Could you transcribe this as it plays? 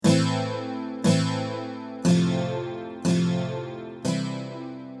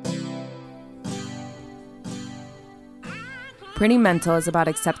Pretty Mental is about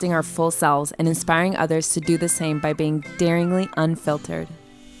accepting our full selves and inspiring others to do the same by being daringly unfiltered.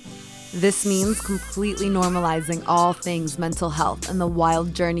 This means completely normalizing all things mental health and the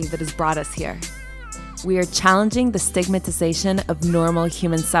wild journey that has brought us here. We are challenging the stigmatization of normal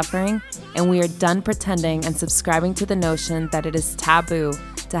human suffering, and we are done pretending and subscribing to the notion that it is taboo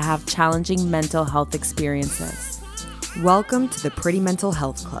to have challenging mental health experiences. Welcome to the Pretty Mental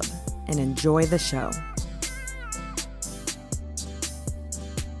Health Club, and enjoy the show.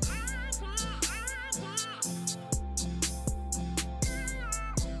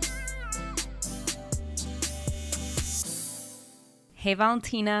 Hey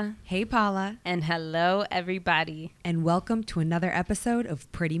Valentina. Hey Paula. And hello everybody. And welcome to another episode of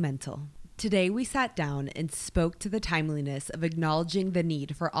Pretty Mental. Today we sat down and spoke to the timeliness of acknowledging the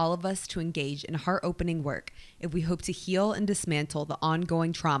need for all of us to engage in heart-opening work if we hope to heal and dismantle the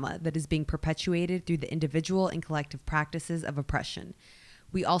ongoing trauma that is being perpetuated through the individual and collective practices of oppression.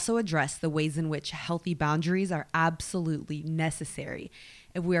 We also address the ways in which healthy boundaries are absolutely necessary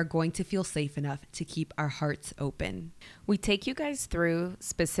if we are going to feel safe enough to keep our hearts open. We take you guys through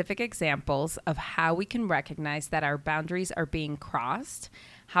specific examples of how we can recognize that our boundaries are being crossed,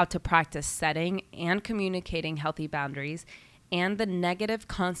 how to practice setting and communicating healthy boundaries, and the negative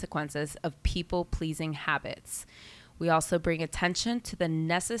consequences of people-pleasing habits. We also bring attention to the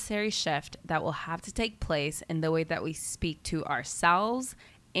necessary shift that will have to take place in the way that we speak to ourselves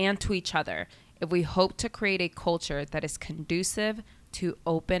and to each other if we hope to create a culture that is conducive to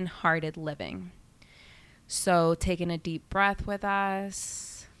open-hearted living. So, taking a deep breath with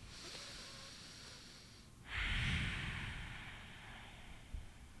us.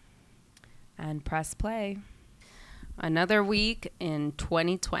 And press play. Another week in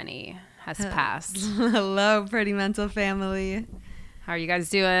 2020 has passed. Hello, Pretty Mental family. How are you guys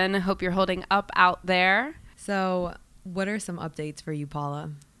doing? Hope you're holding up out there. So, what are some updates for you,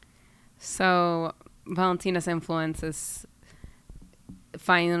 Paula? So, Valentina's influence is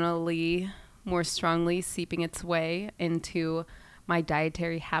finally more strongly seeping its way into my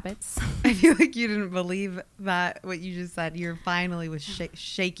dietary habits. I feel like you didn't believe that, what you just said. Your finally was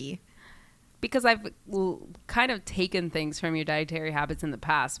shaky. Because I've kind of taken things from your dietary habits in the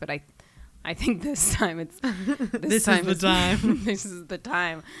past, but I think this time it's This is the time. This is the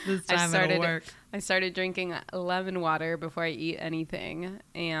time. This time it'll work. I started drinking lemon water before I eat anything,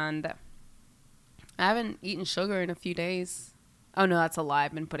 and I haven't eaten sugar in a few days. Oh no, that's a lie.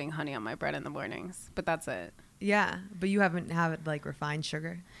 I've been putting honey on my bread in the mornings, but that's it. Yeah, but you haven't have it like refined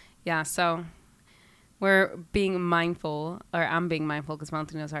sugar. Yeah, so we're being mindful, or I'm being mindful because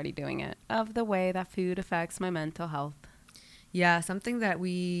Valentina's already doing it, of the way that food affects my mental health. Yeah, something that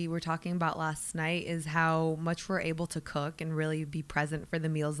we were talking about last night is how much we're able to cook and really be present for the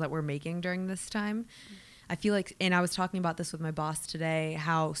meals that we're making during this time. I feel like, and I was talking about this with my boss today,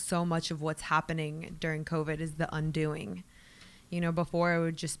 how so much of what's happening during COVID is the undoing. You know, before it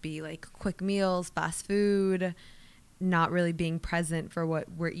would just be like quick meals, fast food, not really being present for what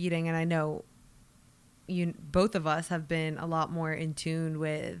we're eating. And I know both of us have been a lot more in tune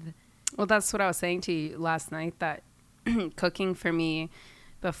with. Well, that's what I was saying to you last night, that cooking for me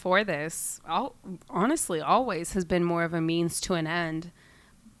before this, honestly, always has been more of a means to an end.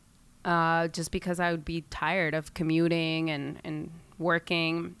 Just because I would be tired of commuting and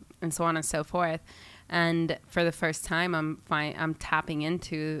working and so on and so forth. And for the first time, I'm tapping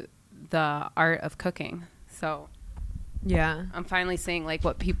into the art of cooking. So yeah, I'm finally seeing like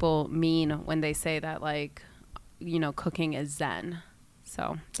what people mean when they say that, like, you know, cooking is Zen.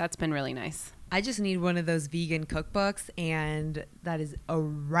 So that's been really nice. I just need one of those vegan cookbooks, and that is a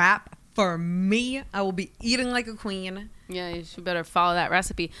wrap for me. I will be eating like a queen. Yeah, you should better follow that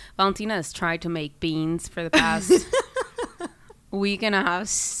recipe. Valentina has tried to make beans for the past week and a half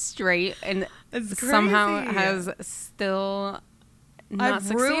straight, and somehow has still not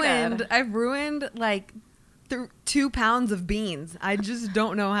succeeded. I've ruined like 2 pounds of beans. I just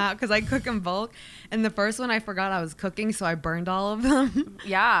don't know how, because I cook in bulk, and the first one I forgot I was cooking, so I burned all of them.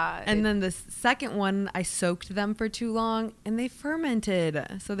 Yeah. And then the second one, I soaked them for too long, and they fermented,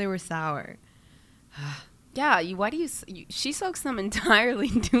 so they were sour. Yeah, why do she soaks them entirely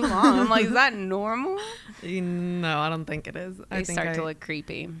too long. I'm like, is that normal? No, I don't think it is. They start to look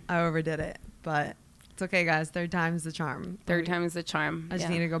creepy. I overdid it, but it's okay, guys. Third time's the charm. Third time is the charm. I just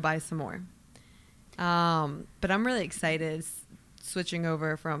need to go buy some more. But I'm really excited. Switching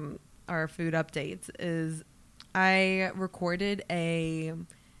over from our food updates, is I recorded a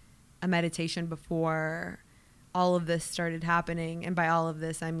meditation before all of this started happening, and by all of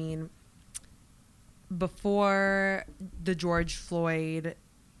this I mean before the George Floyd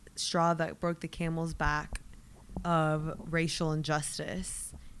straw that broke the camel's back of racial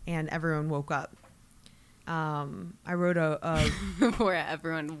injustice, and everyone woke up. I wrote Before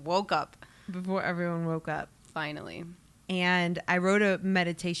everyone woke up. Before everyone woke up. Finally. And I wrote a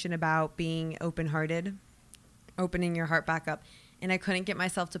meditation about being open-hearted, opening your heart back up. And I couldn't get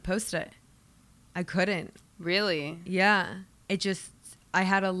myself to post it. I couldn't. Really? Yeah. I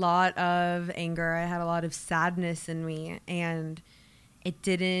had a lot of anger. I had a lot of sadness in me. And it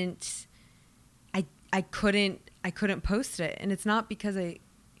didn't, I couldn't post it. And it's not because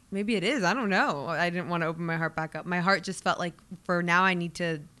maybe it is. I don't know. I didn't want to open my heart back up. My heart just felt like for now I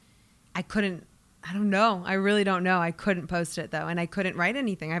don't know. I really don't know. I couldn't post it though. And I couldn't write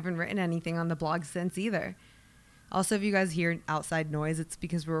anything. I haven't written anything on the blog since either. Also, if you guys hear outside noise, it's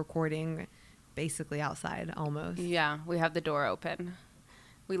because we're recording basically outside almost. Yeah, we have the door open.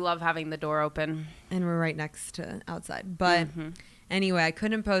 We love having the door open. And we're right next to outside. But anyway, I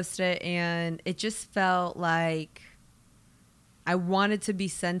couldn't post it. And it just felt like I wanted to be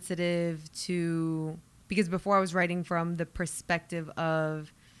sensitive to, because before I was writing from the perspective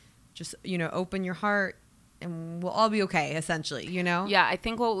of just, open your heart and we'll all be okay, essentially, Yeah, I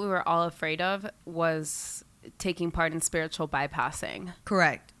think what we were all afraid of was taking part in spiritual bypassing.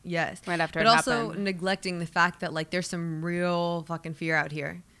 Correct. Yes. Right after but it also happened. neglecting the fact that like there's some real fucking fear out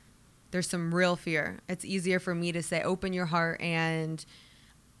here. There's some real fear. It's easier for me to say open your heart and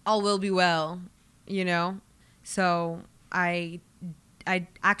all will be well, So I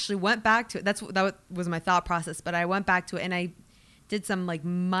actually went back to it. That was my thought process, but I went back to it and I did some like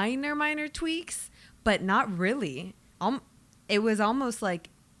minor tweaks, but not really. It was almost like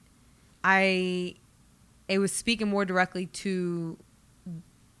it was speaking more directly to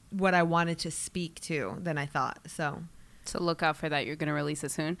what I wanted to speak to than I thought. So look out for that. You're going to release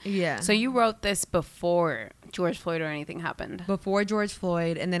it soon. Yeah. So you wrote this before George Floyd or anything happened? Before George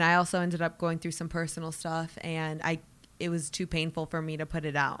Floyd. And then I also ended up going through some personal stuff and it was too painful for me to put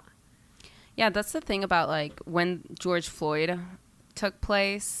it out. Yeah, that's the thing about like when George Floyd took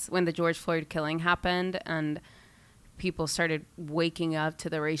place, when the George Floyd killing happened and people started waking up to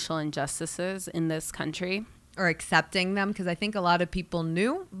the racial injustices in this country. Or accepting them, because I think a lot of people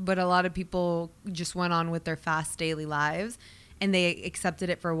knew, but a lot of people just went on with their fast daily lives and they accepted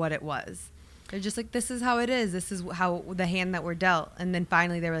it for what it was. They're just like, this is how it is. This is how the hand that we're dealt. And then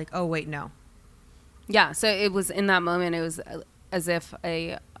finally they were like, oh, wait, no. Yeah, so it was in that moment, it was as if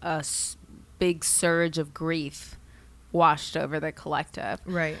a big surge of grief washed over the collective.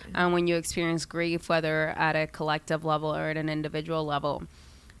 Right. And when you experience grief, whether at a collective level or at an individual level,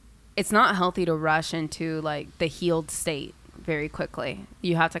 it's not healthy to rush into like the healed state very quickly.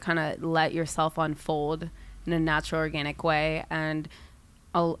 You have to kind of let yourself unfold in a natural, organic way. And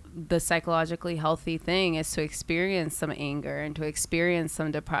the psychologically healthy thing is to experience some anger and to experience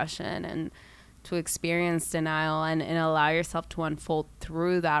some depression and to experience denial and allow yourself to unfold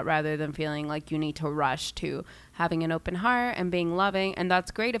through that rather than feeling like you need to rush to having an open heart and being loving. And that's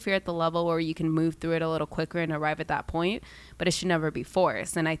great if you're at the level where you can move through it a little quicker and arrive at that point, but it should never be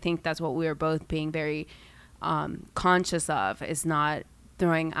forced. And I think that's what we were both being very conscious of, is not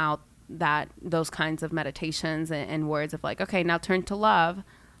throwing out those kinds of meditations and words of like, okay, now turn to love.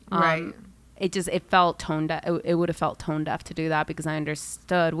 Right. It felt tone deaf. It would have felt tone deaf to do that because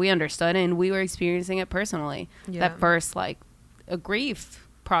we understood and we were experiencing it personally. Yeah. That first like a grief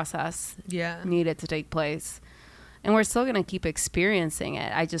process needed to take place. And we're still going to keep experiencing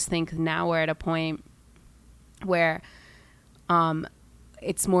it. I just think now we're at a point where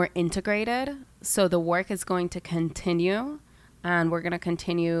it's more integrated. So the work is going to continue and we're going to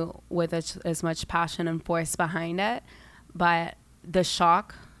continue with as much passion and force behind it. But the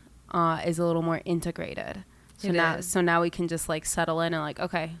shock is a little more integrated. So now we can just like settle in and like,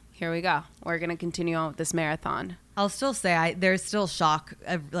 okay, here we go. We're going to continue on with this marathon. I'll still say there's still shock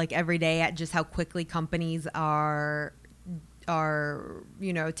like every day at just how quickly companies are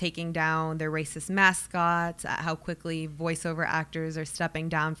taking down their racist mascots, at how quickly voiceover actors are stepping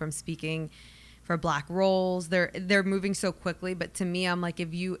down from speaking for Black roles. They're moving so quickly, but to me I'm like, if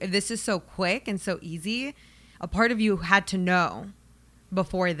this is so quick and so easy, a part of you had to know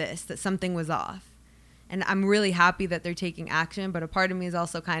before this that something was off. And I'm really happy that they're taking action, but a part of me is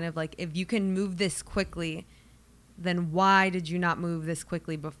also kind of like, if you can move this quickly, then why did you not move this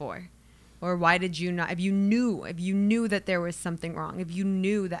quickly before? Or why did you not, if you knew that there was something wrong, if you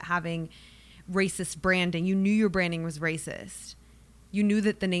knew that having racist branding, you knew your branding was racist, you knew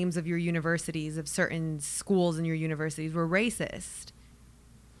that the names of your universities, of certain schools in your universities were racist,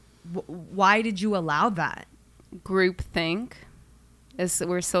 why did you allow that? Groupthink.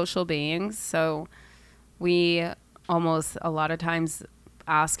 We're social beings, so we almost a lot of times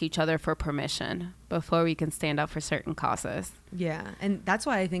ask each other for permission before we can stand up for certain causes. Yeah. And that's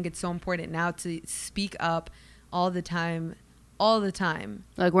why I think it's so important now to speak up all the time.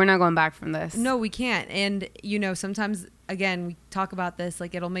 Like, we're not going back from this. No, we can't. And, you know, sometimes, again, we talk about this,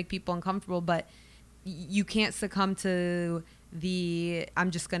 like, it'll make people uncomfortable, but you can't succumb to I'm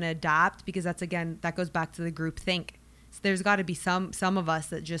just going to adapt, because that's, again, that goes back to the group think. So there's got to be some of us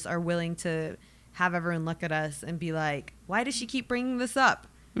that just are willing to have everyone look at us and be like, why does she keep bringing this up?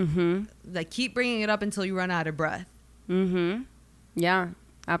 Mm-hmm. Like, keep bringing it up until you run out of breath. Mm-hmm. Yeah,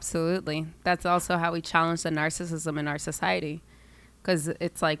 absolutely. That's also how we challenge the narcissism in our society. Because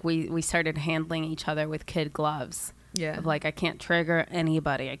it's like we started handling each other with kid gloves. Yeah. Of like, I can't trigger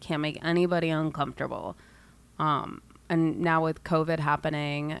anybody. I can't make anybody uncomfortable. And now with COVID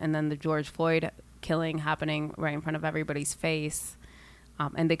happening, and then the George Floyd killing happening right in front of everybody's face,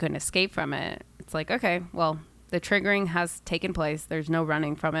 and they couldn't escape from it. It's like, okay, well, the triggering has taken place. There's no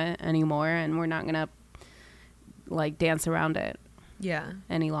running from it anymore, and we're not going to like dance around it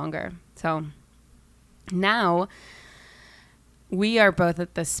any longer. So now we are both at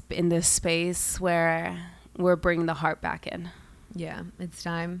in this space where we're bringing the heart back in. Yeah, it's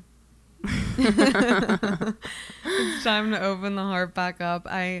time. It's time to open the heart back up.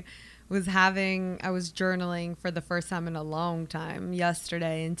 I was journaling for the first time in a long time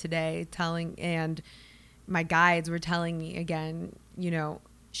yesterday and today, and my guides were telling me again, you know,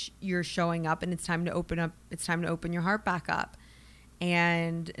 you're showing up and it's time to open up. It's time to open your heart back up.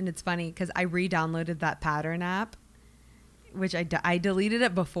 And it's funny because I re-downloaded that Pattern app, which I deleted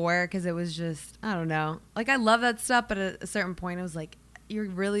it before because it was just, I don't know. Like, I love that stuff, but at a certain point I was like, you're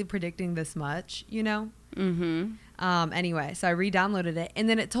really predicting this much, you know? Mm-hmm. Anyway, so I re-downloaded it, and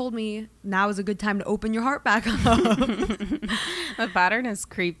then it told me now is a good time to open your heart back up. The Pattern is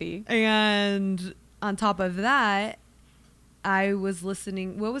creepy. And on top of that, I was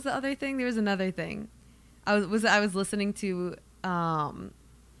listening. What was the other thing? There was another thing. I was listening to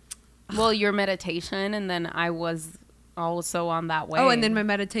well, your meditation, and then I was also on that way. Oh, and then my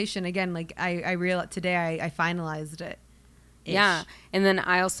meditation again. Like I realized today, I finalized it. Yeah, and then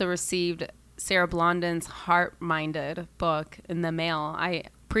I also received Sarah Blondin's Heart Minded book in the mail. I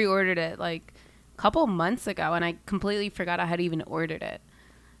pre-ordered it like a couple months ago, and I completely forgot I had even ordered it.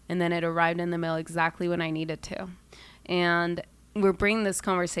 And then it arrived in the mail exactly when I needed to. And we're bringing this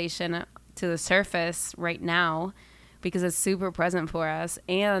conversation to the surface right now because it's super present for us,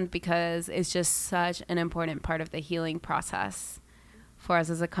 and because it's just such an important part of the healing process for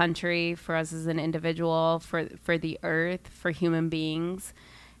us as a country, for us as an individual, for the earth, for human beings.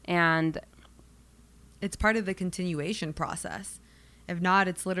 And it's part of the continuation process. If not,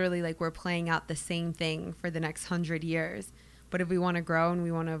 it's literally like we're playing out the same thing for the next 100 years. But if we want to grow and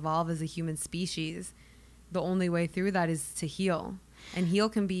we want to evolve as a human species, the only way through that is to heal. And heal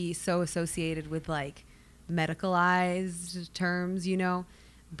can be so associated with like medicalized terms, you know,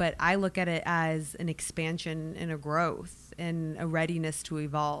 but I look at it as an expansion and a growth and a readiness to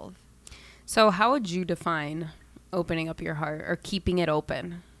evolve. So how would you define opening up your heart or keeping it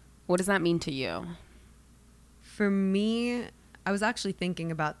open? What does that mean to you? For me, I was actually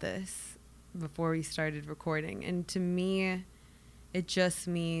thinking about this before we started recording. And to me, it just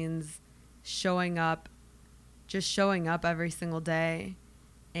means showing up every single day.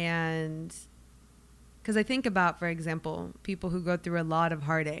 And because I think about, for example, people who go through a lot of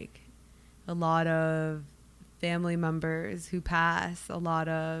heartache, a lot of family members who pass, a lot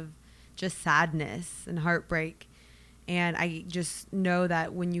of just sadness and heartbreak. And I just know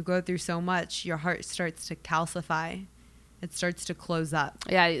that when you go through so much, your heart starts to calcify. It starts to close up.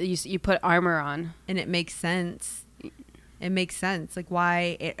 Yeah, you put armor on. And it makes sense. It makes sense, like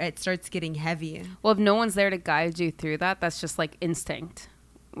why it starts getting heavy. Well, if no one's there to guide you through that, that's just like instinct,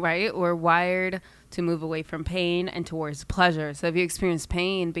 right? We're wired to move away from pain and towards pleasure. So if you experience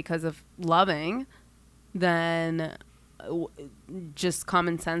pain because of loving, then just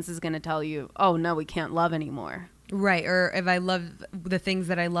common sense is going to tell you, oh, no, we can't love anymore. Right. Or if I love, the things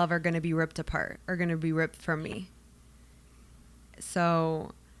that I love are going to be ripped apart, are going to be ripped from me.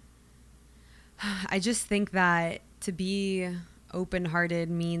 So I just think that to be open-hearted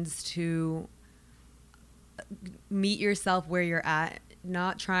means to meet yourself where you're at,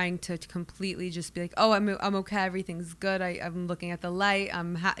 not trying to completely just be like, oh, I'm okay, everything's good, I'm looking at the light,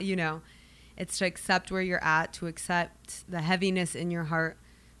 you know. It's to accept where you're at, to accept the heaviness in your heart,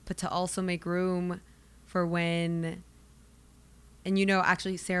 but to also make room for when, and you know,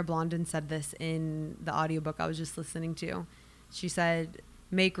 actually Sarah Blondin said this in the audiobook I was just listening to. She said,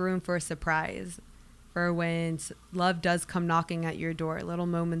 make room for a surprise, for when love does come knocking at your door, little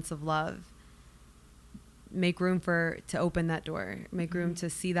moments of love. make room to open that door, make room to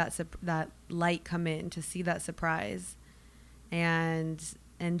see that light come in, to see that surprise, and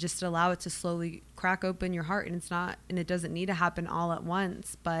just allow it to slowly crack open your heart. And it doesn't need to happen all at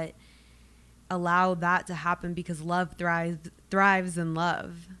once, but allow that to happen, because love thrives in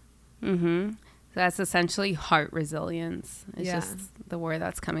love. Mm-hmm. So that's essentially heart resilience. It's just the word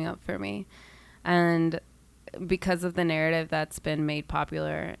that's coming up for me. And because of the narrative that's been made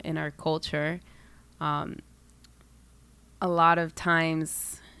popular in our culture, a lot of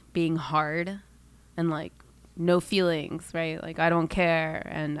times being hard and like no feelings, right? Like I don't care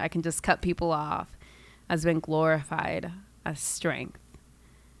and I can just cut people off has been glorified as strength.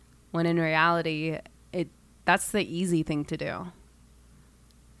 When in reality, that's the easy thing to do.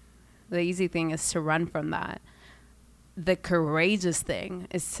 The easy thing is to run from that. The courageous thing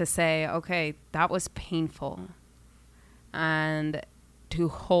is to say, okay, that was painful. And to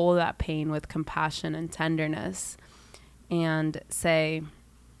hold that pain with compassion and tenderness and say,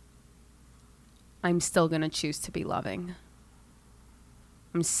 I'm still going to choose to be loving.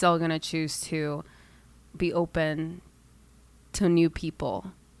 I'm still going to choose to be open to new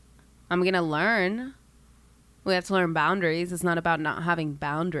people. I'm going to learn. We have to learn boundaries. It's not about not having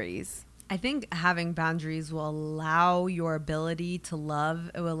boundaries. I think having boundaries will allow your ability to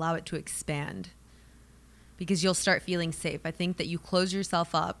love, it will allow it to expand, because you'll start feeling safe. I think that you close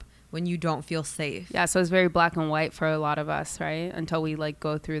yourself up when you don't feel safe. Yeah, so it's very black and white for a lot of us, right? Until we like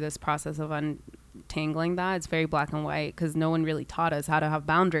go through this process of untangling that, it's very black and white because no one really taught us how to have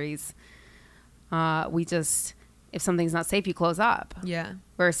boundaries. We just, if something's not safe, you close up. Yeah.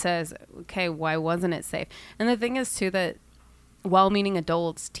 Versus, okay, why wasn't it safe? And the thing is too that well-meaning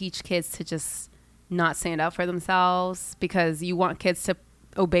adults teach kids to just not stand up for themselves because you want kids to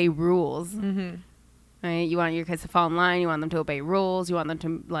obey rules. Mm-hmm. Right? You want your kids to fall in line. You want them to obey rules. You want them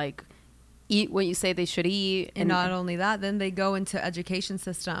to like eat what you say they should eat. And not only that, then they go into education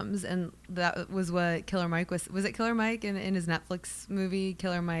systems, and that was what Killer Mike was it Killer Mike in his Netflix movie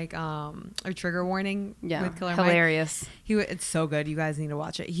Killer Mike or Trigger Warning with Killer hilarious. Mike. It's so good, you guys need to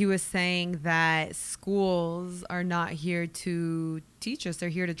watch it. He was saying that schools are not here to teach us, they're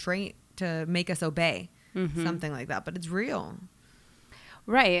here to train, to make us obey. Mm-hmm. Something like that, but it's real.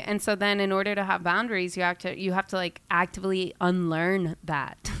 Right. And so then in order to have boundaries, you have to like actively unlearn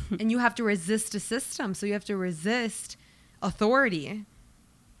that. And you have to resist a system. So you have to resist authority.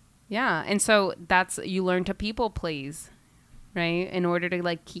 Yeah. And so you learn to people please, right? In order to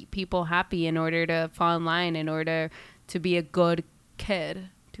like keep people happy, in order to fall in line, in order to be a good kid,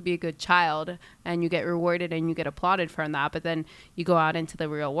 to be a good child, and you get rewarded and you get applauded for that. But then you go out into the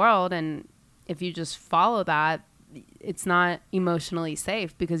real world, and if you just follow that, it's not emotionally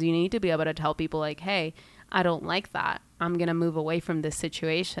safe, because you need to be able to tell people like, hey, I don't like that. I'm going to move away from this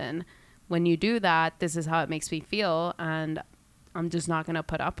situation. When you do that, this is how it makes me feel, and I'm just not going to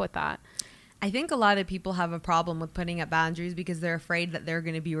put up with that. I think a lot of people have a problem with putting up boundaries because they're afraid that they're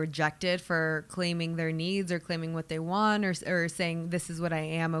going to be rejected for claiming their needs or claiming what they want, or saying this is what I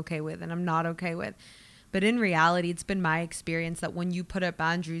am okay with and I'm not okay with. But in reality, it's been my experience that when you put up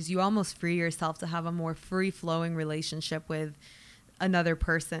boundaries, you almost free yourself to have a more free-flowing relationship with another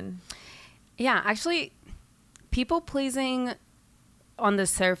person. Yeah, actually, people-pleasing on the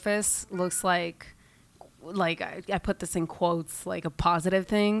surface looks like I put this in quotes, like a positive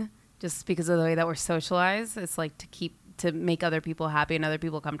thing, just because of the way that we're socialized. It's like to make other people happy and other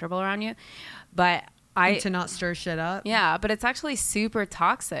people comfortable around you. But to not stir shit up. Yeah, but it's actually super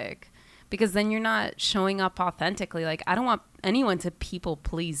toxic. Because then you're not showing up authentically. Like, I don't want anyone to people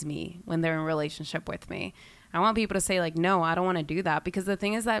please me when they're in a relationship with me. I want people to say, like, no, I don't want to do that. Because the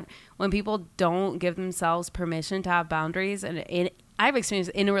thing is that when people don't give themselves permission to have boundaries, and I've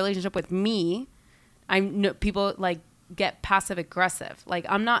experienced in a relationship with me, I know people, like, get passive aggressive. Like,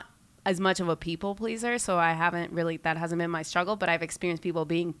 I'm not as much of a people pleaser, so that hasn't been my struggle. But I've experienced people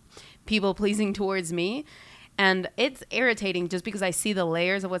being people pleasing towards me. And it's irritating just because I see the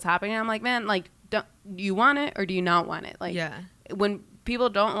layers of what's happening. I'm like, man, like, do you want it or do you not want it? Like, yeah. When people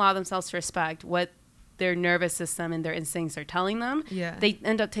don't allow themselves to respect what their nervous system and their instincts are telling them, they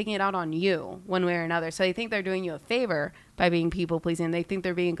end up taking it out on you one way or another. So they think they're doing you a favor by being people pleasing. They think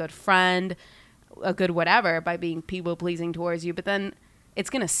they're being a good friend, a good whatever, by being people pleasing towards you. But then it's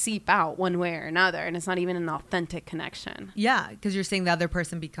going to seep out one way or another, and it's not even an authentic connection. Yeah, because you're saying the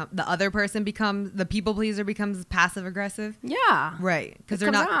people pleaser becomes passive aggressive. Yeah, right. Because they're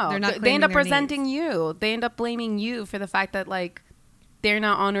not. They end up resenting you. They end up blaming you for the fact that like they're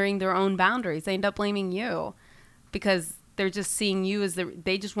not honoring their own boundaries. They end up blaming you because they're just seeing you as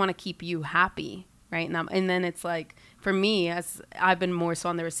they just want to keep you happy, right? And then it's like for me, as I've been more so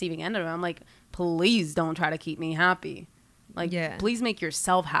on the receiving end of it, I'm like, please don't try to keep me happy. Like, please make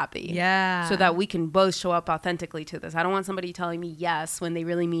yourself happy. Yeah. So that we can both show up authentically to this. I don't want somebody telling me yes when they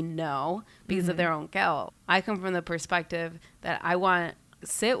really mean no because of their own guilt. I come from the perspective that I want,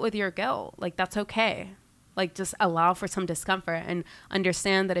 sit with your guilt. Like, that's okay. Like, just allow for some discomfort and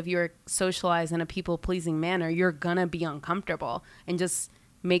understand that if you're socialized in a people-pleasing manner, you're gonna be uncomfortable, and just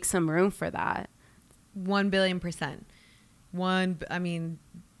make some room for that. 1,000,000,000%.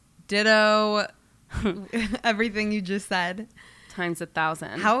 Ditto everything you just said. Times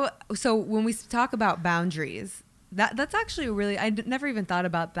 1,000. So when we talk about boundaries, that's actually really, I never even thought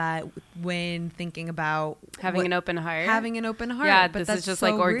about that when thinking about having an open heart. Yeah, but this is just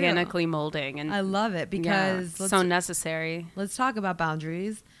like organically molding. And I love it because so necessary. Let's talk about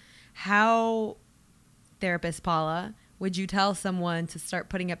boundaries. How, therapist Paula, would you tell someone to start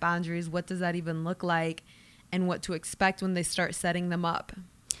putting up boundaries? What does that even look like? And what to expect when they start setting them up?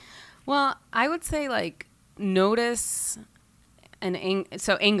 Well, I would say, like, notice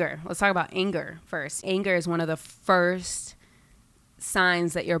so anger. Let's talk about anger first. Anger is one of the first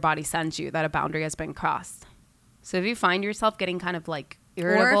signs that your body sends you that a boundary has been crossed. So if you find yourself getting kind of like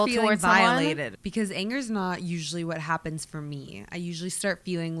irritable or feeling towards violated, someone, because anger is not usually what happens for me. I usually start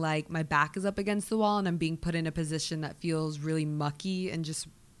feeling like my back is up against the wall and I'm being put in a position that feels really mucky and just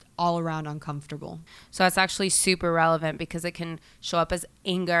all around uncomfortable. So that's actually super relevant because it can show up as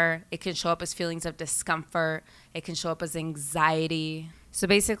anger. It can show up as feelings of discomfort. It can show up as anxiety. So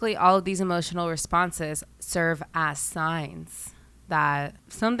basically all of these emotional responses serve as signs that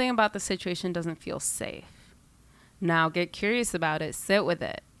something about the situation doesn't feel safe. Now get curious about it. Sit with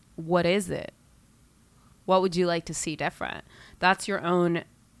it. What is it? What would you like to see different? That's your own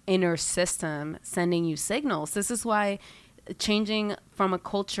inner system sending you signals. This is why changing from a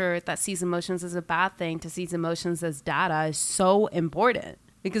culture that sees emotions as a bad thing to sees emotions as data is so important.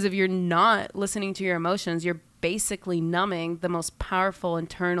 Because if you're not listening to your emotions, you're basically numbing the most powerful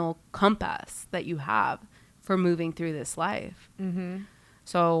internal compass that you have for moving through this life. Mm-hmm.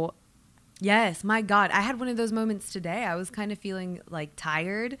 So, yes, my God, I had one of those moments today. I was kind of feeling like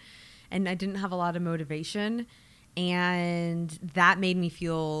tired and I didn't have a lot of motivation. And that made me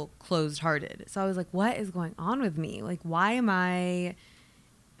feel closed-hearted. So I was like, what is going on with me? Like, why am I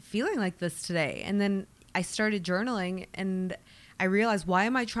feeling like this today? And then I started journaling and I realized, why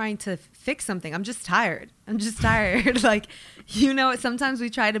am I trying to fix something? I'm just tired. Like, sometimes we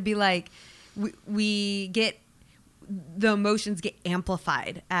try to be like, we get, the emotions get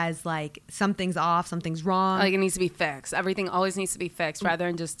amplified as like something's off, something's wrong. Like it needs to be fixed. Everything always needs to be fixed rather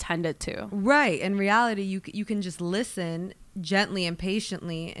than just tended to. Right. In reality, you can just listen gently and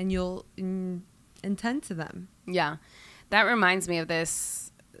patiently and you'll attend to them. Yeah. That reminds me of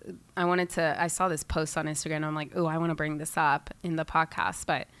this. I saw this post on Instagram and I'm like, oh, I want to bring this up in the podcast.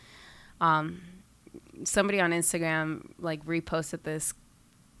 But somebody on Instagram like reposted this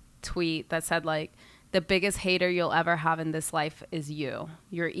tweet that said like, the biggest hater you'll ever have in this life is you.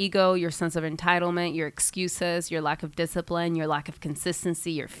 Your ego, your sense of entitlement, your excuses, your lack of discipline, your lack of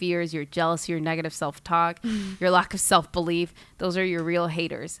consistency, your fears, your jealousy, your negative self-talk, your lack of self-belief. Those are your real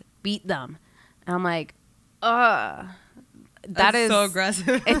haters. Beat them. And I'm like, That's so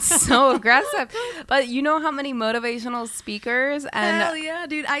aggressive. It's so aggressive. But you know how many motivational speakers and hell yeah,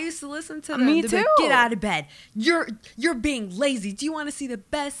 dude. I used to listen to them. Me They'd too. Be like, get out of bed. You're being lazy. Do you want to see the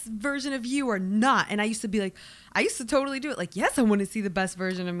best version of you or not? And I used to totally do it. Like, yes, I want to see the best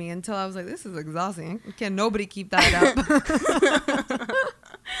version of me, until I was like, this is exhausting. Can nobody keep that up?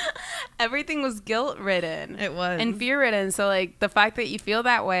 Everything was guilt ridden. It was. And fear ridden. So like the fact that you feel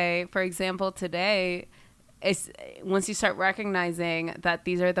that way, for example, today, is once you start recognizing that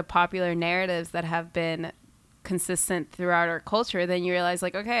these are the popular narratives that have been consistent throughout our culture, then you realize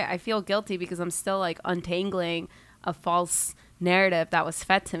like, okay, I feel guilty because I'm still like untangling a false narrative that was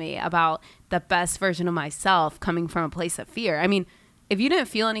fed to me about the best version of myself coming from a place of fear. I mean, if you didn't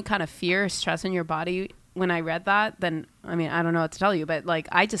feel any kind of fear or stress in your body when I read that, then I mean, I don't know what to tell you, but like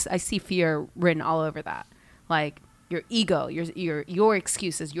I see fear written all over that. Like your ego, your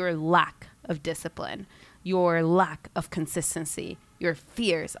excuses, your lack of discipline, your lack of consistency, your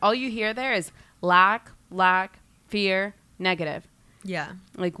fears. All you hear there is lack, fear, negative. Yeah.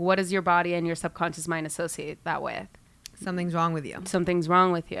 Like, what does your body and your subconscious mind associate that with? Something's wrong with you. Something's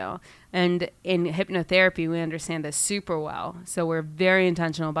wrong with you. And in hypnotherapy, we understand this super well. So we're very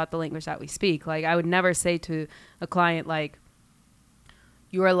intentional about the language that we speak. Like, I would never say to a client, like,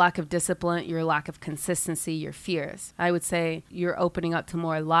 your lack of discipline, your lack of consistency, your fears. I would say you're opening up to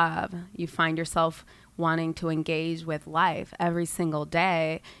more love. You find yourself wanting to engage with life every single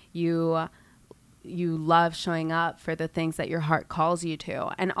day. You you love showing up for the things that your heart calls you to.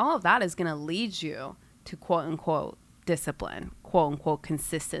 And all of that is going to lead you to quote unquote discipline, quote unquote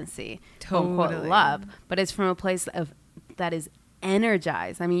consistency, quote unquote love. But it's from a place of that is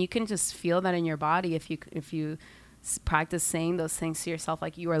energized. I mean, you can just feel that in your body if you practice saying those things to yourself,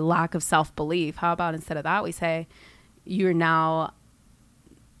 like your lack of self-belief. How about instead of that, we say you're now,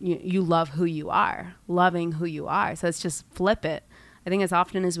 you love who you are, loving who you are. So it's just flip it. I think as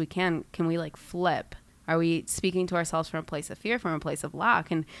often as we can we like flip? Are we speaking to ourselves from a place of fear, from a place of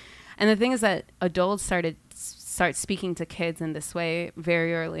lack? And the thing is that adults start speaking to kids in this way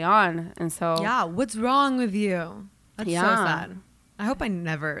very early on. And so yeah, what's wrong with you? That's so sad. I hope I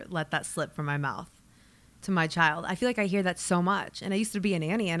never let that slip from my mouth to my child. I feel like I hear that so much. And I used to be a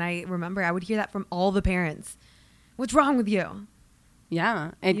nanny, and I remember I would hear that from all the parents. What's wrong with you?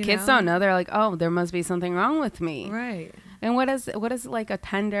 Yeah. And kids don't know. They're like, oh, there must be something wrong with me. Right. And what does like a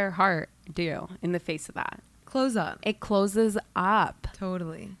tender heart do in the face of that? Close up. It closes up.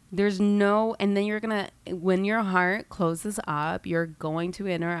 Totally. And then when your heart closes up, you're going to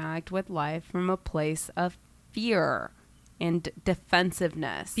interact with life from a place of fear and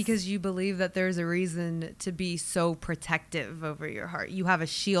defensiveness. Because you believe that there's a reason to be so protective over your heart. You have a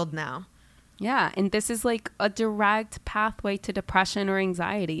shield now. Yeah. And this is like a direct pathway to depression or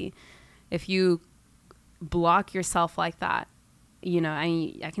anxiety. If you block yourself like that,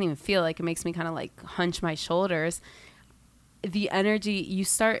 I can even feel like it makes me kind of like hunch my shoulders. The energy you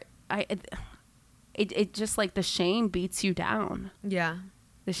start, it just like the shame beats you down. Yeah.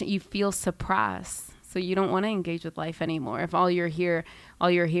 You feel suppressed. So you don't want to engage with life anymore. If all you're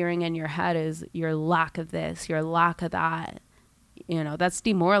hearing in your head is your lack of this, your lack of that, that's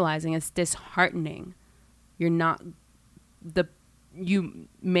demoralizing. It's disheartening. You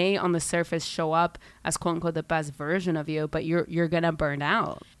may on the surface show up as quote unquote the best version of you, but you're going to burn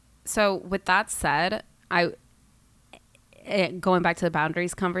out. So with that said, going back to the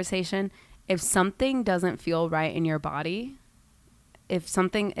boundaries conversation, if something doesn't feel right in your body, if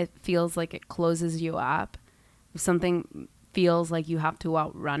something, it feels like it closes you up, if something feels like you have to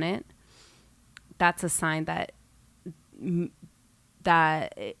outrun it, that's a sign that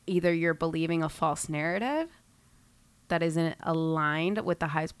either you're believing a false narrative that isn't aligned with the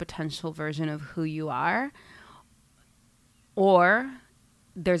highest potential version of who you are, or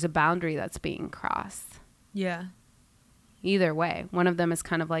there's a boundary that's being crossed. Yeah. Either way, one of them is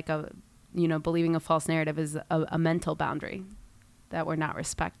kind of like believing a false narrative is a mental boundary that we're not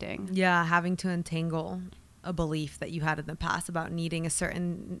respecting. Yeah, having to untangle a belief that you had in the past about needing a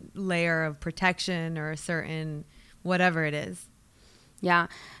certain layer of protection or a certain whatever it is. Yeah,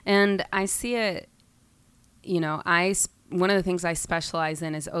 and I see it, one of the things I specialize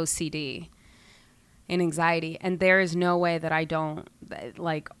in is OCD and anxiety, and there is no way that I don't,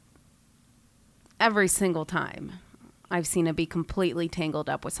 like, every single time I've seen it be completely tangled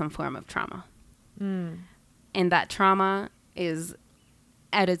up with some form of trauma. And that trauma is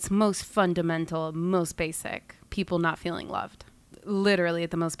at its most fundamental, most basic, people not feeling loved. Literally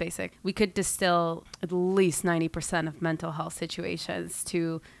at the most basic. We could distill at least 90% of mental health situations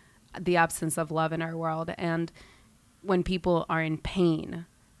to the absence of love in our world. And when people are in pain,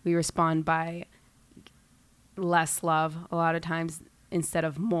 we respond by less love a lot of times instead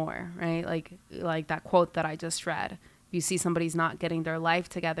of more, right? Like that quote that I just read. You see somebody's not getting their life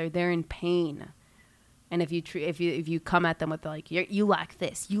together, they're in pain. And if you come at them with like, you lack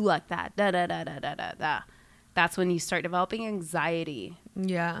this, you lack that, that's when you start developing anxiety.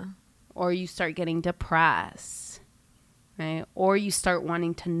 Yeah. Or you start getting depressed, right? Or you start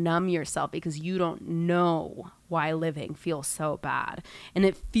wanting to numb yourself because you don't know why living feels so bad. And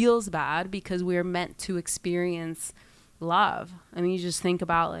it feels bad because we're meant to experience love. I mean, you just think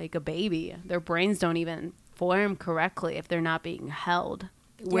about like a baby. Their brains don't even form correctly if they're not being held.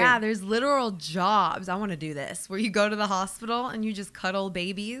 Yeah, there's literal jobs. I want to do this where you go to the hospital and you just cuddle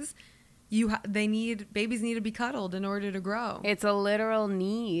babies. Babies need to be cuddled in order to grow. It's a literal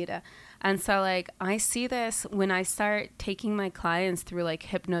need. And so like I see this when I start taking my clients through like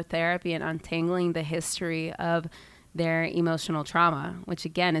hypnotherapy and untangling the history of their emotional trauma, which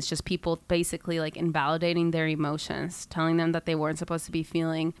again is just people basically like invalidating their emotions, telling them that they weren't supposed to be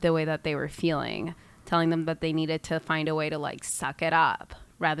feeling the way that they were feeling, telling them that they needed to find a way to like suck it up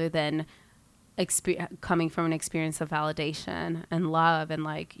rather than coming from an experience of validation and love and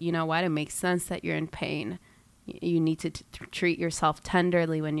like, you know what, it makes sense that you're in pain. You need to treat yourself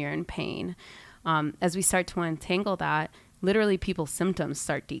tenderly when you're in pain. As we start to untangle that, literally people's symptoms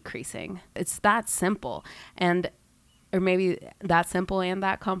start decreasing. It's that simple. Or maybe that simple and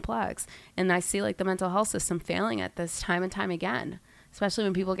that complex. And I see like the mental health system failing at this time and time again. especially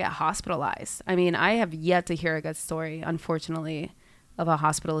when people get hospitalized. I mean, I have yet to hear a good story, unfortunately, of a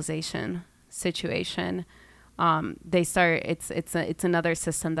hospitalization situation. It's another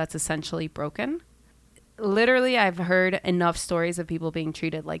system that's essentially broken. Literally, I've heard enough stories of people being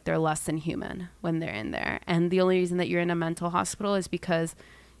treated like they're less than human when they're in there. And the only reason that you're in a mental hospital is because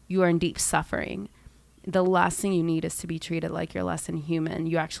you are in deep suffering. The last thing you need is to be treated like you're less than human.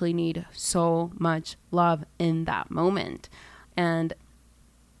 You actually need so much love in that moment. And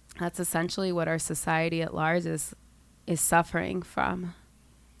that's essentially what our society at large is suffering from.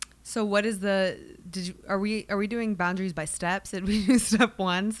 So what is are we doing boundaries by steps? Did we do step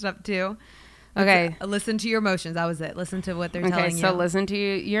 1, step 2? Okay. Listen to your emotions. That was it. Listen to what they're telling you. Okay, so listen to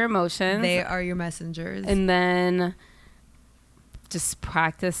your emotions. They are your messengers. And then just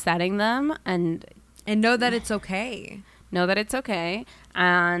practice setting them and know that it's okay. Know that it's okay,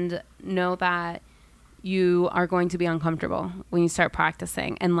 and know that you are going to be uncomfortable when you start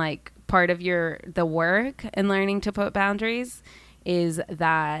practicing. And like part of the work in learning to put boundaries is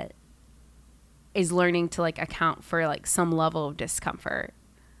learning to like account for like some level of discomfort.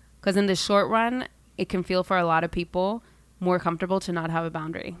 Because in the short run, it can feel for a lot of people more comfortable to not have a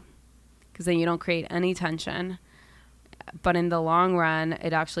boundary, because then you don't create any tension. But in the long run,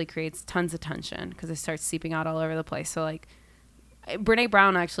 it actually creates tons of tension because it starts seeping out all over the place. So like Brene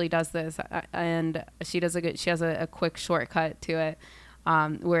Brown actually does this, and she has a quick shortcut to it,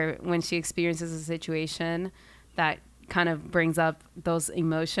 where when she experiences a situation that kind of brings up those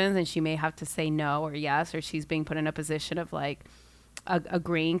emotions and she may have to say no or yes, or she's being put in a position of like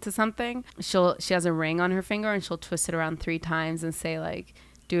agreeing to something, she has a ring on her finger and she'll twist it around 3 times and say like,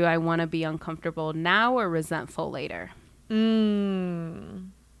 do I want to be uncomfortable now or resentful later?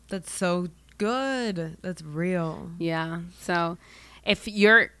 That's so good. That's real. Yeah. So if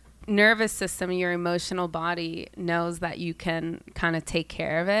your nervous system, your emotional body knows that you can kind of take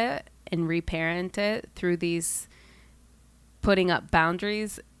care of it and reparent it through these putting up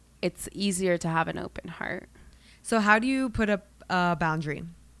boundaries, it's easier to have an open heart. So how do you put up a boundary,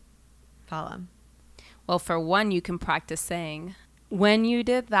 Paula? Well, for one, you can practice saying, when you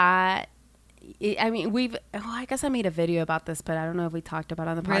did that, I guess I made a video about this, but I don't know if we talked about it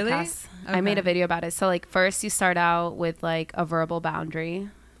on the podcast. Really? Okay. I made a video about it. So like first you start out with like a verbal boundary.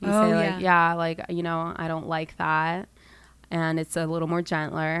 You say like, I don't like that. And it's a little more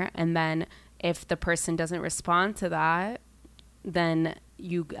gentler. And then if the person doesn't respond to that, then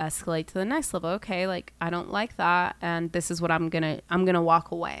you escalate to the next level. Okay, like I don't like that, and this is what I'm gonna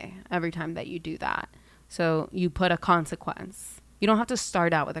walk away every time that you do that. So you put a consequence. You don't have to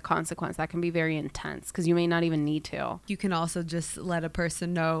start out with a consequence. That can be very intense because you may not even need to. You can also just let a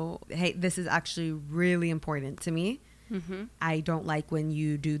person know, hey, this is actually really important to me. Mm-hmm. I don't like when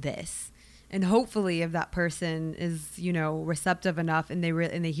you do this. And hopefully if that person is, receptive enough and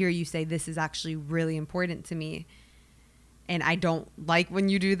they hear you say, this is actually really important to me, and I don't like when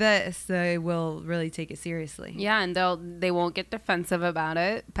you do this, they will really take it seriously. Yeah, and they won't get defensive about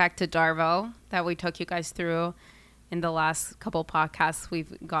it. Back to Darvo that we took you guys through in the last couple podcasts.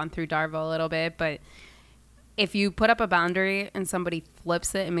 We've gone through Darvo a little bit, but if you put up a boundary and somebody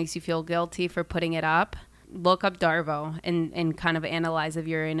flips it and makes you feel guilty for putting it up, look up Darvo and kind of analyze if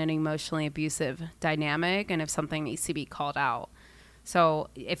you're in an emotionally abusive dynamic and if something needs to be called out. So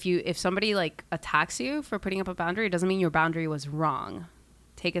if somebody like attacks you for putting up a boundary, it doesn't mean your boundary was wrong.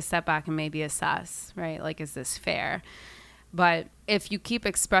 Take a step back and maybe assess, right? Like, is this fair? But if you keep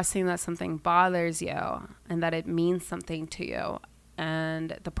expressing that something bothers you and that it means something to you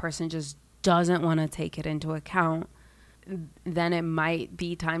and the person just doesn't want to take it into account, then it might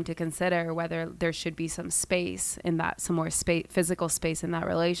be time to consider whether there should be some space in that, some more physical space in that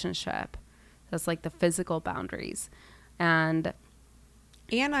relationship. That's like the physical boundaries. And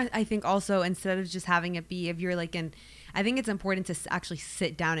I think also, instead of just having it be, if you're like I think it's important to actually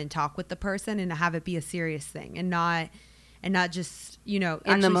sit down and talk with the person and have it be a serious thing and not just,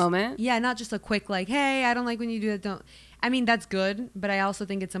 in the moment. Yeah. Not just a quick like, hey, I don't like when you do that. That's good. But I also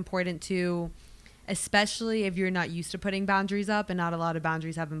think it's important to, especially if you're not used to putting boundaries up and not a lot of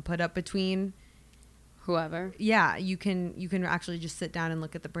boundaries have been put up between whoever. Yeah. You can actually just sit down and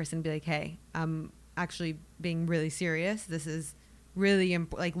look at the person and be like, hey, I'm actually being really serious. This is really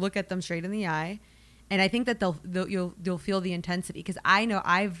like, look at them straight in the eye. And I think that you'll feel the intensity, because I know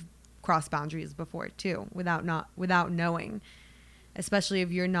I've crossed boundaries before too without knowing, especially if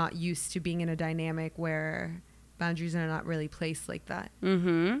you're not used to being in a dynamic where boundaries are not really placed like that.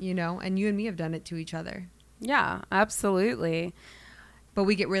 Mm-hmm. And you and me have done it to each other. Yeah, absolutely. But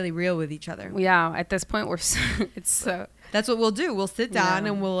we get really real with each other. Yeah, at this point that's what we'll do. We'll sit down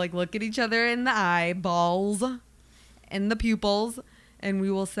and we'll like look at each other in the eyeballs and the pupils and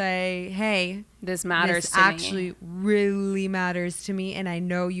we will say, hey, this matters this to me. actually really matters to me, and I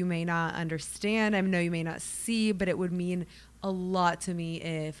know you may not understand, I know you may not see, but it would mean a lot to me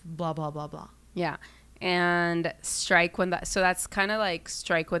if blah blah blah blah. Yeah. And strike when that, so that's kind of like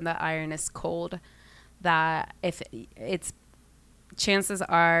strike when the iron is cold, that if it's, chances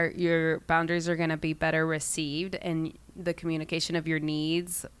are your boundaries are going to be better received, and the communication of your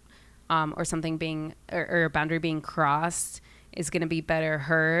needs, or something being, or a boundary being crossed is going to be better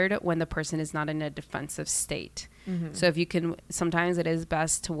heard when the person is not in a defensive state. Mm-hmm. So if you can, sometimes it is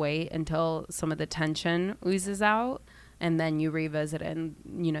best to wait until some of the tension oozes out, and then you revisit it and,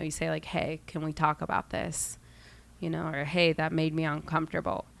 you know, you say like, hey, can we talk about this? You know, or hey, that made me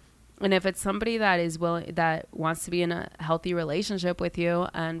uncomfortable. And if it's somebody that is willing, that wants to be in a healthy relationship with you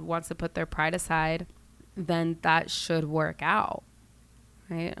and wants to put their pride aside, then that should work out,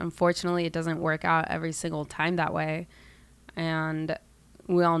 right? Unfortunately, it doesn't work out every single time that way. And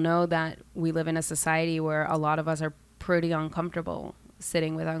we all know that we live in a society where a lot of us are pretty uncomfortable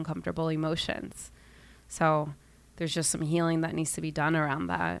sitting with uncomfortable emotions. So there's just some healing that needs to be done around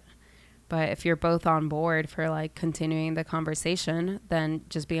that. But if you're both on board for like continuing the conversation, then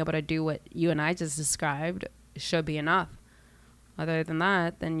just being able to do what you and I just described should be enough. Other than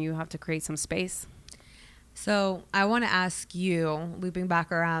that, then you have to create some space. So I want to ask you, looping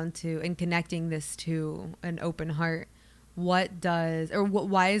back around to and connecting this to an open heart, what does, or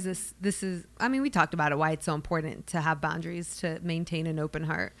why is this is, I mean, we talked about it, why it's so important to have boundaries to maintain an open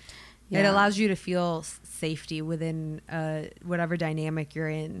heart. Yeah. It allows you to feel safety within whatever dynamic you're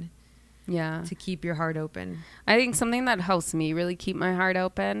in. Yeah. To keep your heart open. I think something that helps me really keep my heart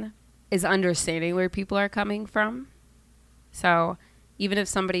open is understanding where people are coming from. So even if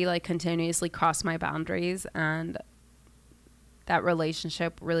somebody like continuously crossed my boundaries and that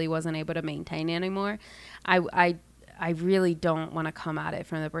relationship really wasn't able to maintain anymore, I really don't want to come at it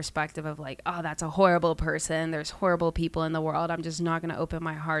from the perspective of like, oh, that's a horrible person. There's horrible people in the world. I'm just not going to open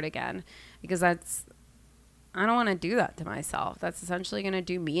my heart again, because I don't want to do that to myself. That's essentially going to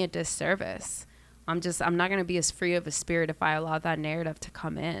do me a disservice. I'm not going to be as free of a spirit if I allow that narrative to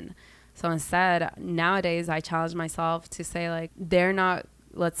come in. So instead, nowadays I challenge myself to say like, they're not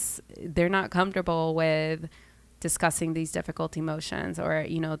comfortable with discussing these difficult emotions, or,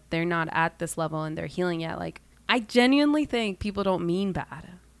 you know, they're not at this level in their healing yet. Like, I genuinely think people don't mean bad.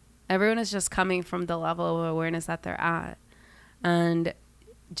 Everyone is just coming from the level of awareness that they're at. And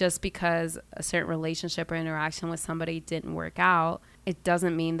just because a certain relationship or interaction with somebody didn't work out, it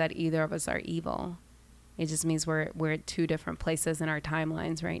doesn't mean that either of us are evil. It just means we're at two different places in our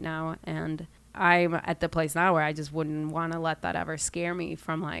timelines right now. And I'm at the place now where I just wouldn't want to let that ever scare me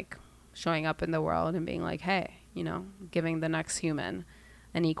from like showing up in the world and being like, hey, you know, giving the next human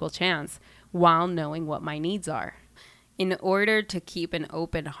an equal chance while knowing what my needs are. In order to keep an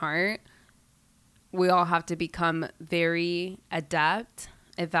open heart, we all have to become very adept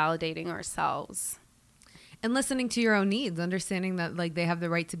at validating ourselves. And listening to your own needs, understanding that like they have the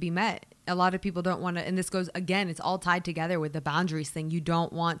right to be met. A lot of people don't want to, and this goes, again, it's all tied together with the boundaries thing. You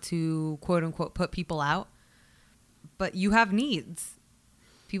don't want to, quote unquote, put people out, but you have needs.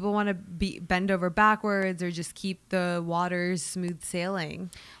 People want to bend over backwards or just keep the waters smooth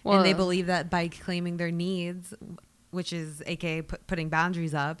sailing. Well, and they believe that by claiming their needs, which is AKA putting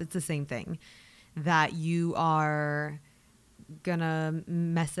boundaries up, it's the same thing, that you are gonna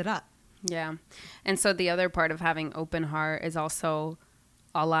mess it up. Yeah. And so the other part of having open heart is also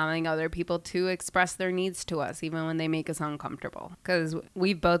allowing other people to express their needs to us, even when they make us uncomfortable. Because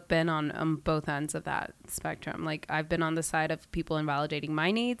we've both been on both ends of that spectrum. Like, I've been on the side of people invalidating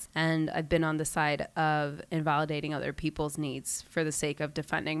my needs, and I've been on the side of invalidating other people's needs for the sake of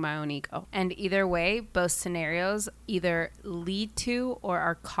defending my own ego. And either way, both scenarios either lead to or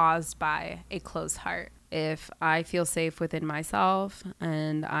are caused by a closed heart. If I feel safe within myself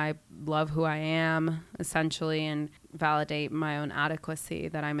and I love who I am, essentially, and validate my own adequacy,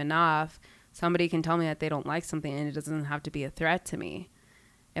 that I'm enough, somebody can tell me that they don't like something and it doesn't have to be a threat to me.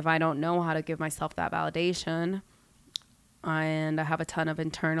 If I don't know how to give myself that validation and I have a ton of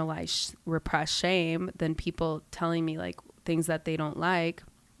internalized repressed shame, then people telling me like things that they don't like,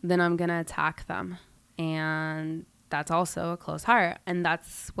 then I'm going to attack them. And that's also a closed heart. And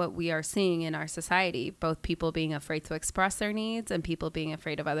that's what we are seeing in our society, both people being afraid to express their needs and people being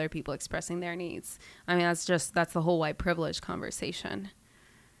afraid of other people expressing their needs. I mean, that's the whole white privilege conversation.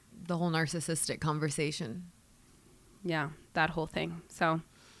 The whole narcissistic conversation. Yeah, that whole thing. So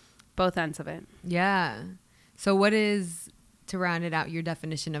both ends of it. Yeah. So what is, to round it out, your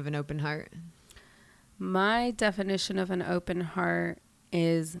definition of an open heart? My definition of an open heart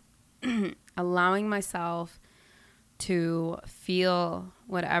is allowing myself to feel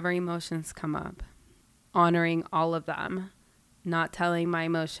whatever emotions come up, honoring all of them, not telling my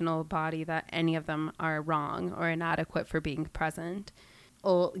emotional body that any of them are wrong or inadequate for being present,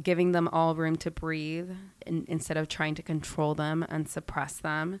 or giving them all room to breathe instead of trying to control them and suppress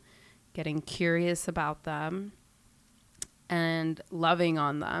them, getting curious about them and loving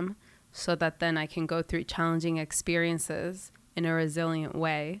on them so that then I can go through challenging experiences in a resilient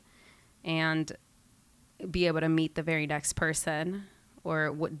way and be able to meet the very next person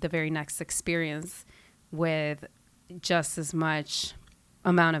or the very next experience with just as much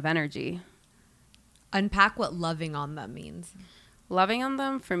amount of energy. Unpack what loving on them means. Loving on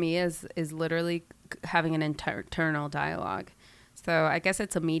them for me is literally having an internal dialogue. So I guess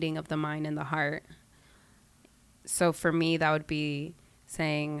it's a meeting of the mind and the heart. So for me, that would be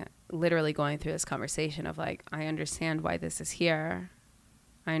saying, literally going through this conversation of like, I understand why this is here.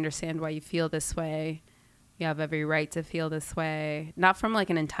 I understand why you feel this way. You have every right to feel this way. Not from like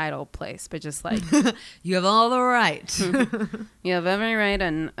an entitled place, but just like you have all the right. You have every right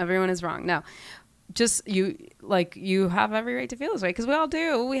and everyone is wrong. No, just you have every right to feel this way because we all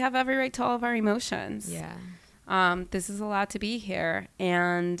do. We have every right to all of our emotions. Yeah. This is allowed to be here.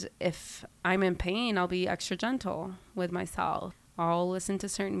 And if I'm in pain, I'll be extra gentle with myself. I'll listen to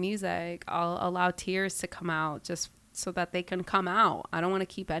certain music. I'll allow tears to come out just so that they can come out. I don't want to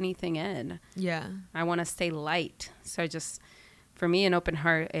keep anything in. Yeah. I want to stay light. So for me, an open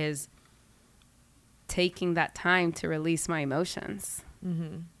heart is taking that time to release my emotions.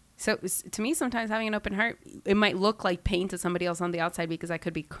 Mm-hmm. So to me, sometimes having an open heart, it might look like pain to somebody else on the outside because I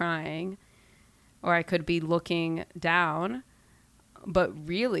could be crying or I could be looking down. But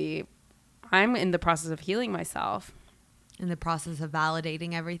really, I'm in the process of healing myself. In the process of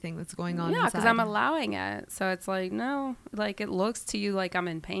validating everything that's going on. Yeah, because I'm allowing it. So it's like, no, like it looks to you like I'm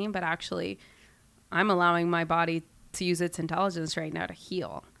in pain, but actually I'm allowing my body to use its intelligence right now to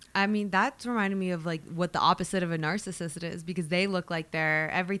heal. I mean, that's reminding me of like what the opposite of a narcissist is, because they look like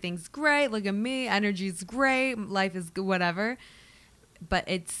everything's great. Look at me. Energy's great. Life is good, whatever. But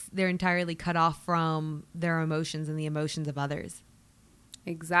they're entirely cut off from their emotions and the emotions of others.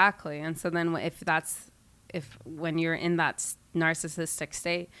 Exactly. And so then when you're in that narcissistic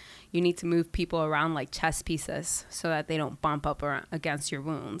state, you need to move people around like chess pieces so that they don't bump up against your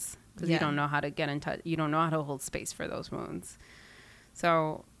wounds because you don't know how to get in touch. You don't know how to hold space for those wounds.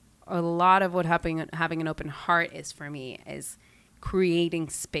 So a lot of what having an open heart is for me is creating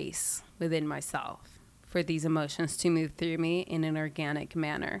space within myself for these emotions to move through me in an organic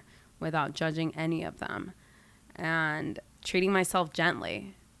manner without judging any of them and treating myself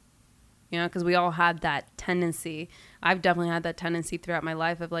gently. You know, because we all had that tendency. I've definitely had that tendency throughout my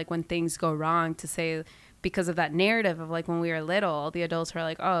life of like when things go wrong to say, because of that narrative of like when we were little, the adults were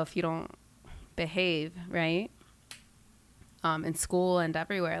like, oh, if you don't behave, right? In school and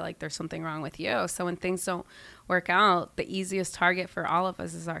everywhere, like there's something wrong with you. So when things don't work out, the easiest target for all of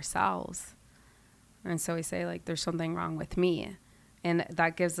us is ourselves. And so we say like, there's something wrong with me. And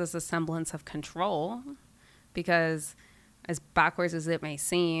that gives us a semblance of control because as backwards as it may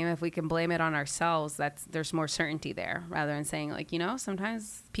seem, if we can blame it on ourselves, there's more certainty there rather than saying like,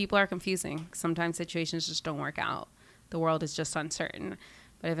 sometimes people are confusing. Sometimes situations just don't work out. The world is just uncertain.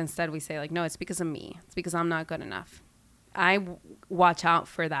 But if instead we say like, no, it's because of me. It's because I'm not good enough. I watch out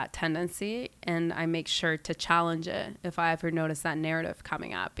for that tendency and I make sure to challenge it if I ever notice that narrative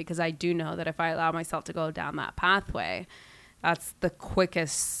coming up, because I do know that if I allow myself to go down that pathway, that's the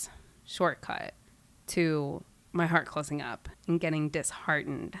quickest shortcut to my heart closing up and getting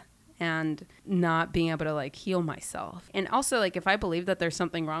disheartened and not being able to like heal myself. And also like if I believe that there's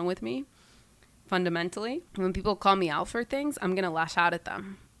something wrong with me fundamentally, when people call me out for things, I'm going to lash out at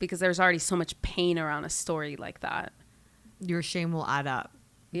them because there's already so much pain around a story like that. Your shame will add up,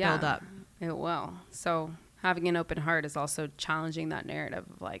 build up. It will. So having an open heart is also challenging that narrative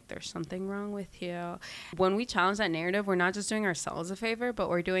of like, there's something wrong with you. When we challenge that narrative, we're not just doing ourselves a favor, but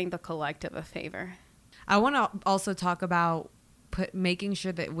we're doing the collective a favor. I want to also talk about making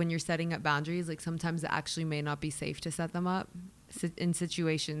sure that when you're setting up boundaries, like sometimes it actually may not be safe to set them up in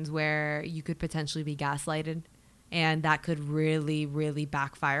situations where you could potentially be gaslighted. And that could really, really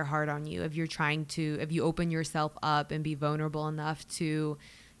backfire hard on you if you open yourself up and be vulnerable enough to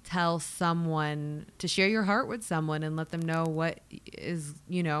tell someone, to share your heart with someone and let them know what is,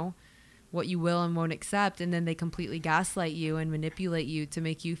 what you will and won't accept. And then they completely gaslight you and manipulate you to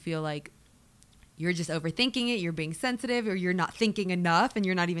make you feel like you're just overthinking it, you're being sensitive, or you're not thinking enough and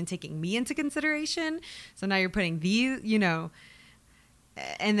you're not even taking me into consideration. So now you're putting these,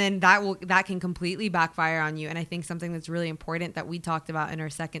 And then that can completely backfire on you. And I think something that's really important that we talked about in our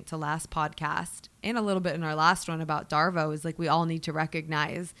second to last podcast and a little bit in our last one about Darvo is like we all need to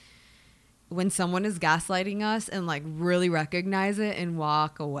recognize when someone is gaslighting us and like really recognize it and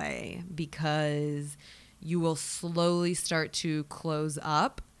walk away, because you will slowly start to close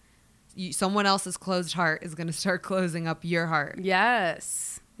up. Someone else's closed heart is going to start closing up your heart.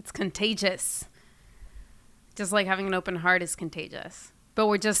 Yes. It's contagious. Just like having an open heart is contagious. But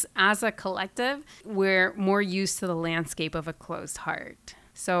we're just, as a collective, we're more used to the landscape of a closed heart.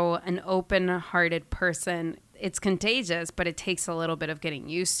 So an open-hearted person, it's contagious, but it takes a little bit of getting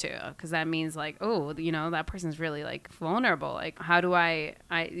used to, because that means like, oh, you know, that person's really like vulnerable. Like, how do I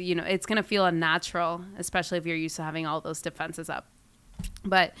you know, it's going to feel unnatural, especially if you're used to having all those defenses up.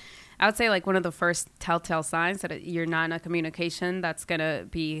 But I would say like one of the first telltale signs that you're not in a communication that's going to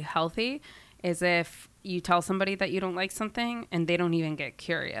be healthy is if you tell somebody that you don't like something and they don't even get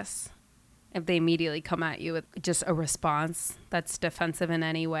curious. If they immediately come at you with just a response that's defensive in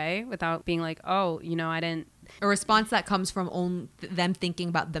any way without being like, oh, you know, I didn't. A response that comes from them thinking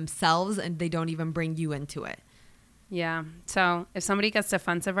about themselves and they don't even bring you into it. Yeah. So if somebody gets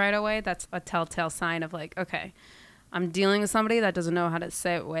defensive right away, that's a telltale sign of like, okay, I'm dealing with somebody that doesn't know how to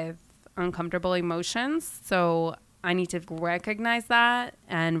sit with uncomfortable emotions. So I need to recognize that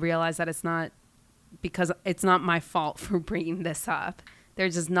and realize that it's not because it's not my fault for bringing this up. They're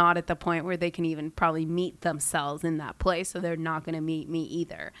just not at the point where they can even probably meet themselves in that place. So they're not going to meet me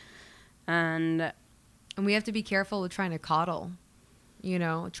either. And we have to be careful with trying to coddle, you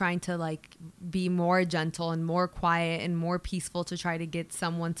know, trying to like be more gentle and more quiet and more peaceful to try to get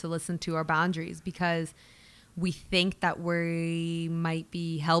someone to listen to our boundaries, because we think that we might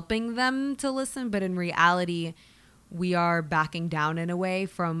be helping them to listen, but in reality, we are backing down in a way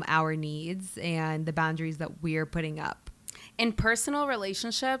from our needs and the boundaries that we're putting up. In personal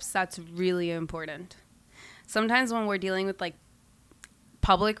relationships, that's really important. Sometimes when we're dealing with like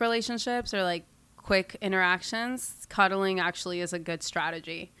public relationships or like quick interactions, cuddling actually is a good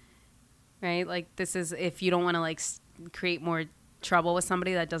strategy, right? Like this is if you don't want to like create more trouble with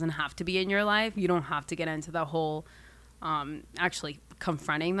somebody that doesn't have to be in your life. You don't have to get into the whole actually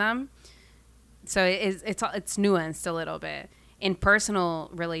confronting them. So it's nuanced a little bit. In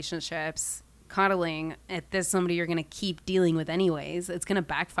personal relationships, cuddling, if there's somebody you're going to keep dealing with anyways, it's going to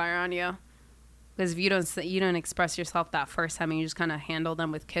backfire on you. Because if you don't express yourself that first time and you just kind of handle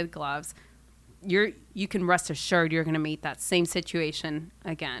them with kid gloves, you can rest assured you're going to meet that same situation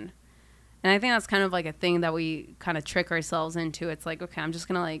again. And I think that's kind of like a thing that we kind of trick ourselves into. It's like, okay, I'm just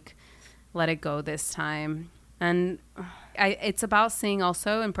going to like let it go this time. And it's about seeing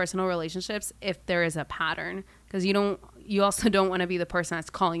also in personal relationships if there is a pattern, because you also don't want to be the person that's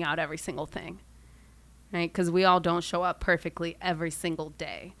calling out every single thing, right? Because we all don't show up perfectly every single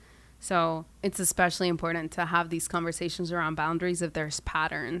day. So it's especially important to have these conversations around boundaries if there's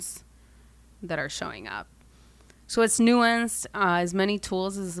patterns that are showing up. So it's nuanced. As many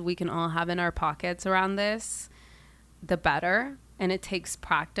tools as we can all have in our pockets around this, the better. And it takes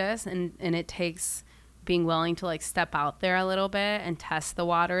practice and it takes being willing to like step out there a little bit and test the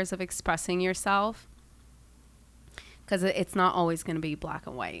waters of expressing yourself, because it's not always going to be black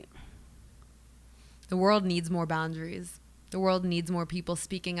and white. The world needs more boundaries. The world needs more people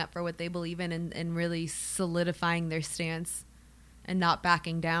speaking up for what they believe in and really solidifying their stance and not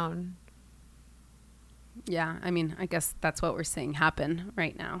backing down. Yeah, I mean, I guess that's what we're seeing happen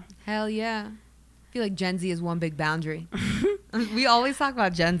right now. Hell yeah. I feel like Gen Z is one big boundary. We always talk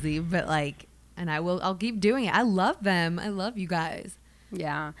about Gen Z, but like, and I'll keep doing it. I love them. I love you guys.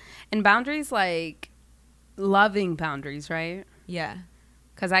 Yeah. And boundaries, like loving boundaries, right? Yeah.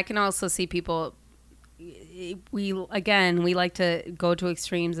 Because I can also see people, we like to go to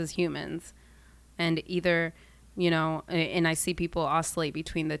extremes as humans. And either, you know, and I see people oscillate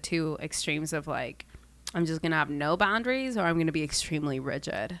between the two extremes of like, I'm just going to have no boundaries or I'm going to be extremely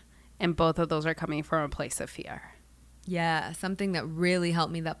rigid. And both of those are coming from a place of fear. Yeah, something that really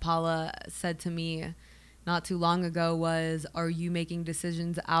helped me that Paula said to me not too long ago was, are you making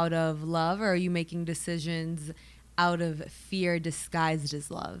decisions out of love or are you making decisions out of fear disguised as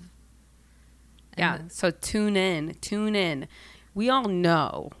love? Yeah, so tune in. We all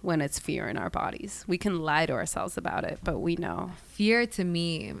know when it's fear in our bodies. We can lie to ourselves about it, but we know. Fear, to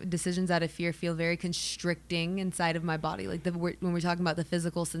me, decisions out of fear feel very constricting inside of my body. Like when we're talking about the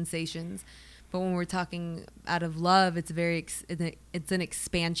physical sensations. But when we're talking out of love, it's it's an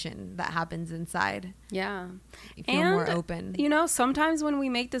expansion that happens inside. Yeah. You feel more open. You know, sometimes when we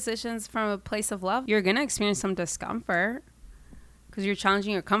make decisions from a place of love, you're going to experience some discomfort because you're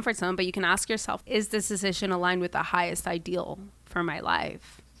challenging your comfort zone. But you can ask yourself, is this decision aligned with the highest ideal for my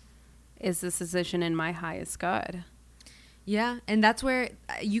life? Is this decision in my highest good? Yeah. And that's where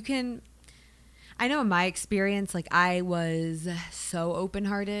you can, I know in my experience, like I was so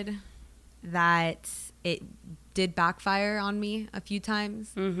open-hearted that it did backfire on me a few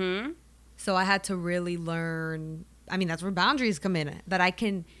times. Mm-hmm. So I had to really learn. I mean, that's where boundaries come in, that I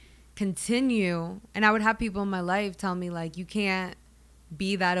can continue. And I would have people in my life tell me, like, you can't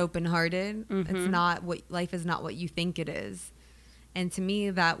be that open-hearted. Mm-hmm. It's not what life is, not what you think it is. And to me,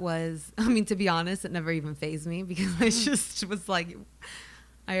 that was, I mean, to be honest, it never even fazed me because I just was like,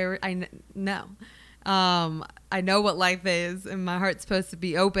 I know. I know what life is, and my heart's supposed to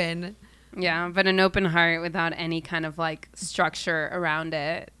be open. Yeah, but an open heart without any kind of like structure around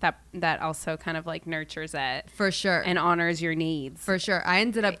it that also kind of like nurtures it. For sure. And honors your needs. For sure. I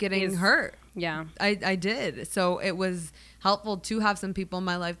ended up getting hurt. Yeah. I did. So it was helpful to have some people in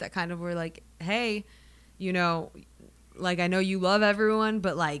my life that kind of were like, hey, you know, like, I know you love everyone,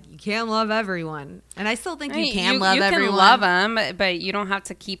 but like, you can't love everyone. And I still think you can love everyone. You can love them, but you don't have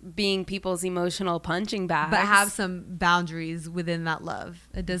to keep being people's emotional punching bags. But have some boundaries within that love.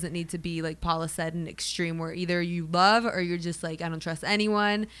 It doesn't need to be, like Paula said, an extreme where either you love or you're just like, I don't trust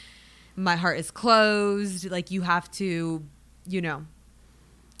anyone. My heart is closed. Like, you have to, you know,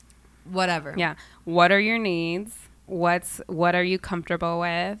 whatever. Yeah. What are your needs? What are you comfortable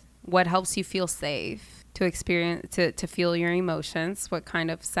with? What helps you feel safe? To experience, to feel your emotions, what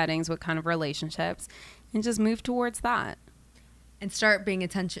kind of settings, what kind of relationships, and just move towards that. And start paying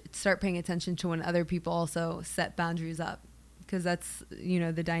attention to when other people also set boundaries up, because that's, you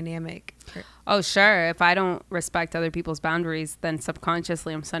know, the dynamic. Oh, sure. If I don't respect other people's boundaries, then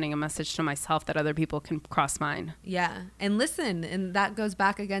subconsciously I'm sending a message to myself that other people can cross mine. Yeah. And listen, and that goes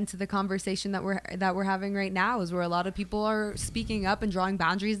back again to the conversation that we're having right now, is where a lot of people are speaking up and drawing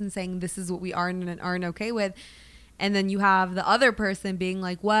boundaries and saying this is what we aren't and aren't okay with. And then you have the other person being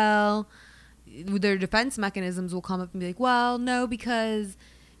like, well, their defense mechanisms will come up and be like, well, no, because,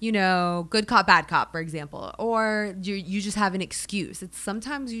 you know, good cop, bad cop, for example, or you just have an excuse. It's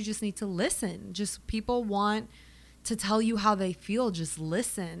sometimes you just need to listen. Just people want to tell you how they feel. Just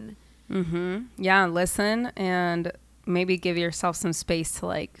listen. Mm-hmm. Yeah, listen, and maybe give yourself some space to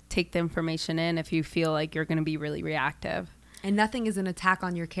like take the information in if you feel like you're going to be really reactive. And nothing is an attack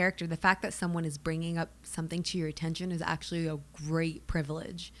on your character. The fact that someone is bringing up something to your attention is actually a great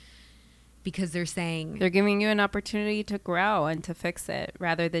privilege. Because they're giving you an opportunity to grow and to fix it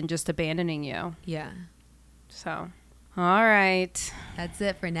rather than just abandoning you. Yeah. So, all right. That's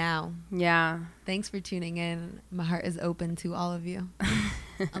it for now. Yeah. Thanks for tuning in. My heart is open to all of you.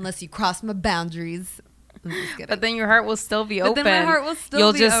 Unless you cross my boundaries. I'm just kidding. But then your heart will still be open. Then my heart will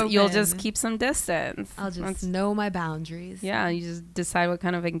still be open. You'll just keep some distance. I'll just know my boundaries. Yeah. You just decide what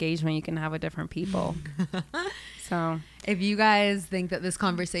kind of engagement you can have with different people. So... If you guys think that this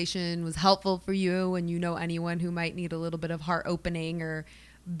conversation was helpful for you and you know anyone who might need a little bit of heart opening or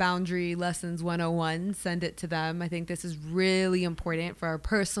boundary lessons 101, send it to them. I think this is really important for our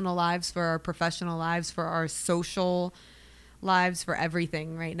personal lives, for our professional lives, for our social lives, for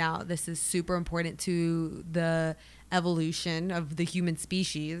everything right now. This is super important to the evolution of the human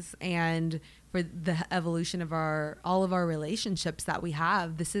species and for the evolution of all of our relationships that we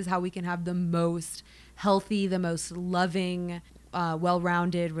have. This is how we can have the most healthy, the most loving,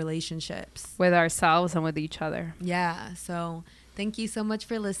 well-rounded relationships. With ourselves and with each other. Yeah. So thank you so much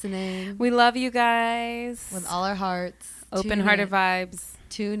for listening. We love you guys. With all our hearts. Open-hearted vibes.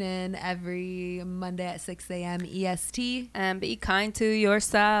 Tune in every Monday at 6 a.m. EST. And be kind to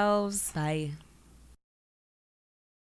yourselves. Bye.